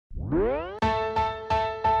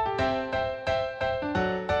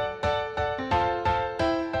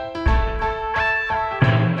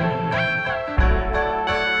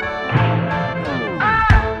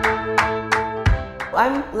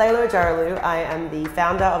Layla Jaralu. I am the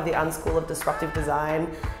founder of the UnSchool of Disruptive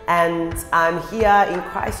Design, and I'm here in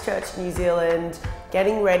Christchurch, New Zealand,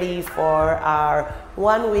 getting ready for our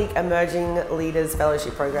 1-week Emerging Leaders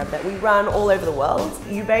Fellowship program that we run all over the world.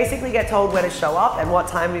 You basically get told where to show up and what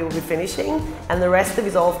time we will be finishing, and the rest of it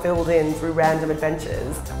is all filled in through random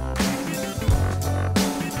adventures.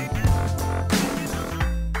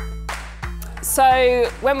 So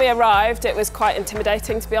when we arrived, it was quite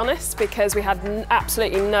intimidating, to be honest, because we had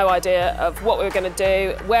absolutely no idea of what we were going to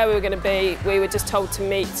do, where we were going to be. We were just told to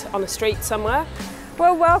meet on a street somewhere.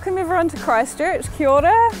 Well, welcome everyone to Christchurch. Kia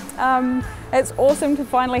ora. It's awesome to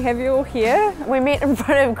finally have you all here. We met in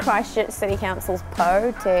front of Christchurch City Council's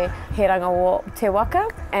po Te Heranga Te Waka,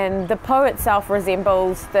 and the po itself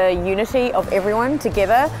resembles the unity of everyone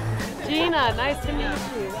together. Gina, nice to meet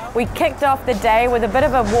you. We kicked off the day with a bit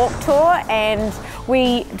of a walk tour, and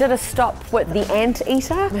we did a stop with the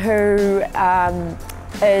anteater, who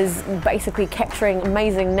is basically capturing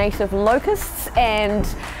amazing native locusts, and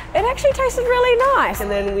it actually tasted really nice.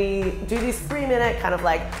 And then we do this 3-minute kind of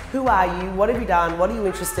like, who are you, what have you done, what are you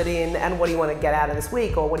interested in, and what do you want to get out of this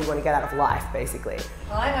week, or what do you want to get out of life, basically.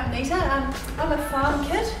 Hi, I'm Nita. I'm a farm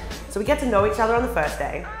kid. So we get to know each other on the first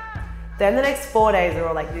day. Then the next 4 days are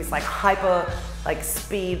all like this hyper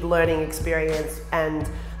speed learning experience, and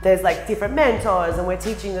there's different mentors, and we're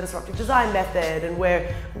teaching the disruptive design method, and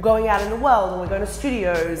we're going out in the world, and we're going to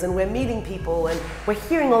studios, and we're meeting people, and we're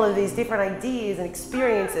hearing all of these different ideas and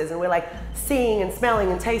experiences, and we're seeing and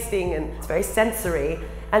smelling and tasting, and it's very sensory.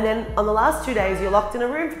 And then on the last 2 days, you're locked in a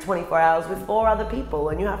room for 24 hours with 4 other people,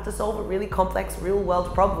 and you have to solve a really complex real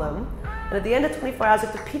world problem. And at the end of 24 hours, you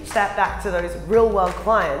have to pitch that back to those real world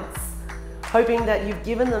clients, hoping that you've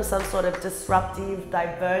given them some sort of disruptive,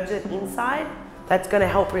 divergent insight that's going to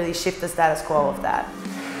help really shift the status quo of that.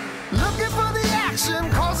 Looking for the action,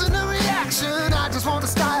 causing a reaction. I just want to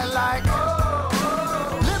style like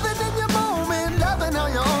living in your moment, loving how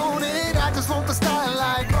you own it. I just want to style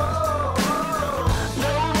like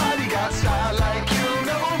nobody got style like you.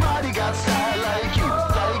 Nobody got style like you,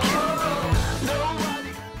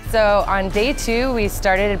 So on day 2, we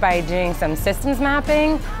started by doing some systems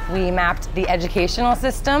mapping. We mapped the educational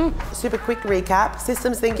system. Super quick recap,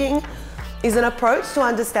 systems thinking is an approach to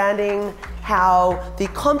understanding how the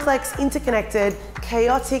complex, interconnected,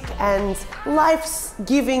 chaotic, and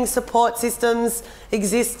life-giving support systems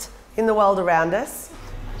exist in the world around us.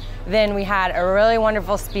 Then we had a really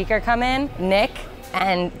wonderful speaker come in, Nick,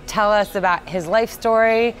 and tell us about his life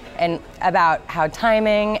story and about how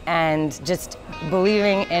timing and just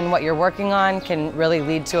believing in what you're working on can really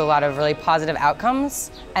lead to a lot of really positive outcomes.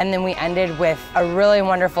 And then we ended with a really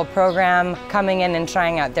wonderful program coming in and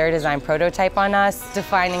trying out their design prototype on us,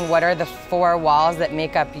 defining what are the 4 walls that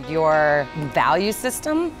make up your value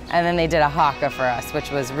system. And then they did a haka for us,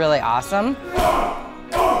 which was really awesome.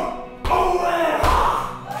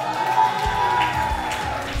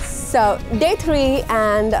 So day 3,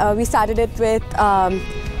 and we started it with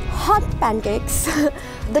hot pancakes.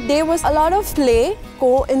 The day was a lot of play,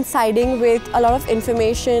 coinciding with a lot of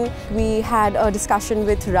information. We had a discussion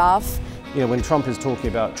with Raf. When Trump is talking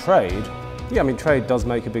about trade, trade does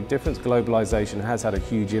make a big difference. Globalization has had a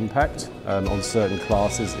huge impact on certain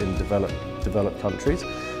classes in developed countries.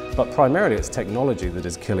 But primarily it's technology that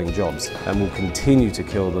is killing jobs and will continue to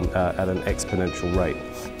kill them at an exponential rate.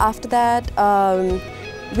 After that,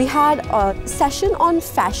 we had a session on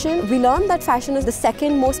fashion. We learned that fashion is the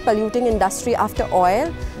 2nd most polluting industry after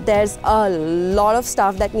oil. There's a lot of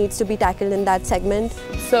stuff that needs to be tackled in that segment.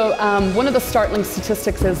 So one of the startling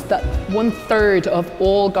statistics is that 1/3 of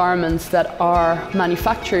all garments that are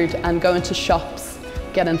manufactured and go into shops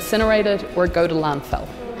get incinerated or go to landfill.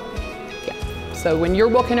 Yeah. So when you're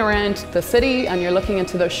walking around the city and you're looking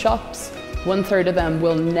into those shops, 1/3 of them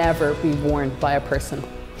will never be worn by a person.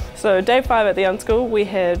 So day 5 at the UnSchool, we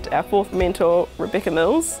had our 4th mentor, Rebecca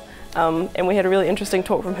Mills, and we had a really interesting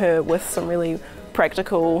talk from her with some really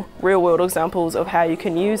practical, real-world examples of how you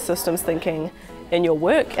can use systems thinking in your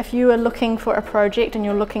work. If you are looking for a project and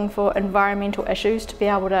you're looking for environmental issues to be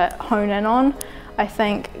able to hone in on, I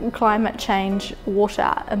think climate change,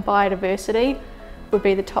 water and biodiversity would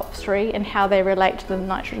be the top 3 and how they relate to the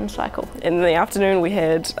nitrogen cycle. In the afternoon, we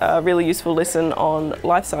had a really useful lesson on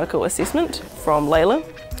life cycle assessment from Layla.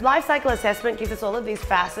 Life cycle assessment gives us all of these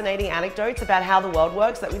fascinating anecdotes about how the world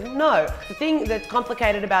works that we didn't know. The thing that's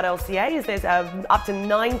complicated about LCA is there's up to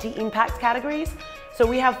 90 impact categories. So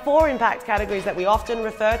we have 4 impact categories that we often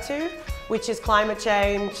refer to, which is climate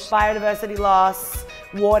change, biodiversity loss,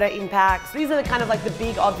 water impacts. These are the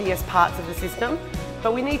big obvious parts of the system.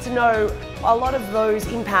 But we need to know a lot of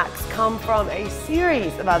those impacts come from a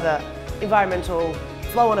series of other environmental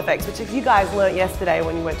flow-on effects, which you guys learnt yesterday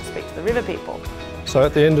when you went to speak to the river people. So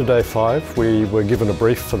at the end of day 5, we were given a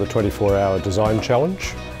brief for the 24-hour design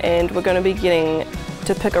challenge. And we're going to be getting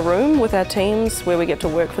to pick a room with our teams where we get to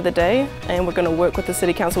work for the day, and we're going to work with the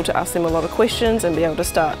City Council to ask them a lot of questions and be able to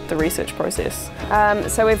start the research process.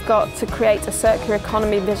 So we've got to create a circular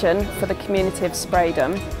economy vision for the community of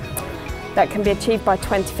Spraydom that can be achieved by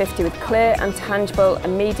 2050 with clear and tangible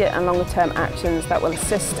immediate and longer term actions that will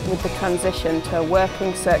assist with the transition to a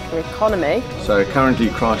working circular economy. So currently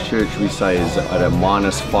Christchurch, we say, is at a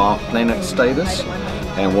 -5 planet status,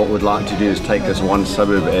 and what we'd like to do is take this one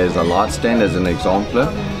suburb as a light stand, as an exemplar,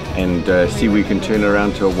 and see we can turn it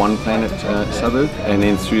around to a 1 planet suburb, and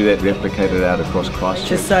then through that replicate it out across Christchurch.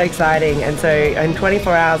 Just so exciting, and so in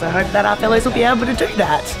 24 hours I hope that our fellows will be able to do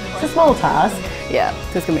that. It's a small task. Yeah,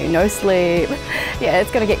 there's going to be no sleep. Yeah,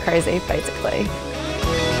 it's going to get crazy, basically.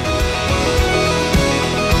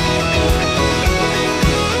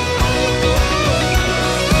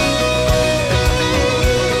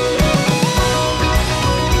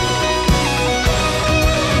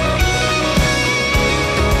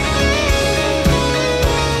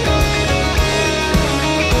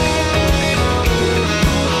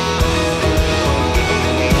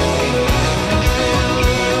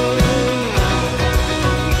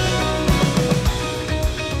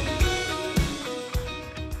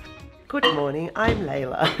 Good morning, I'm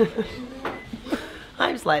Layla.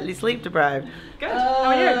 I'm slightly sleep deprived. Good, how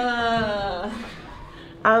are you?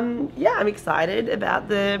 Yeah, I'm excited about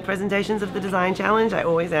the presentations of the design challenge. I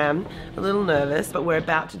always am. A little nervous, but we're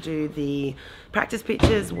about to do the practice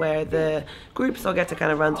pitches where the groups all get to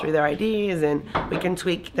kind of run through their ideas, and we can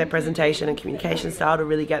tweak their presentation and communication style to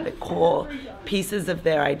really get the core pieces of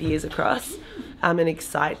their ideas across, and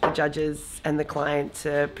excite the judges and the client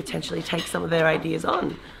to potentially take some of their ideas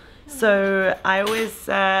on. So I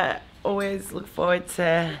always look forward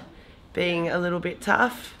to being a little bit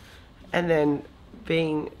tough and then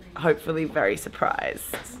being hopefully very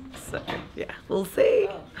surprised. So yeah, we'll see.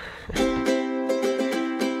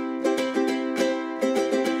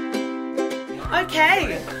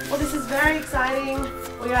 Okay, well this is very exciting.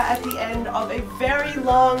 We are at the end of a very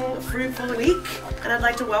long, fruitful week, and I'd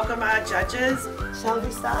like to welcome our judges. Shall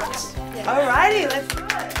we start? Yeah. Alrighty, let's do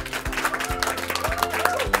it.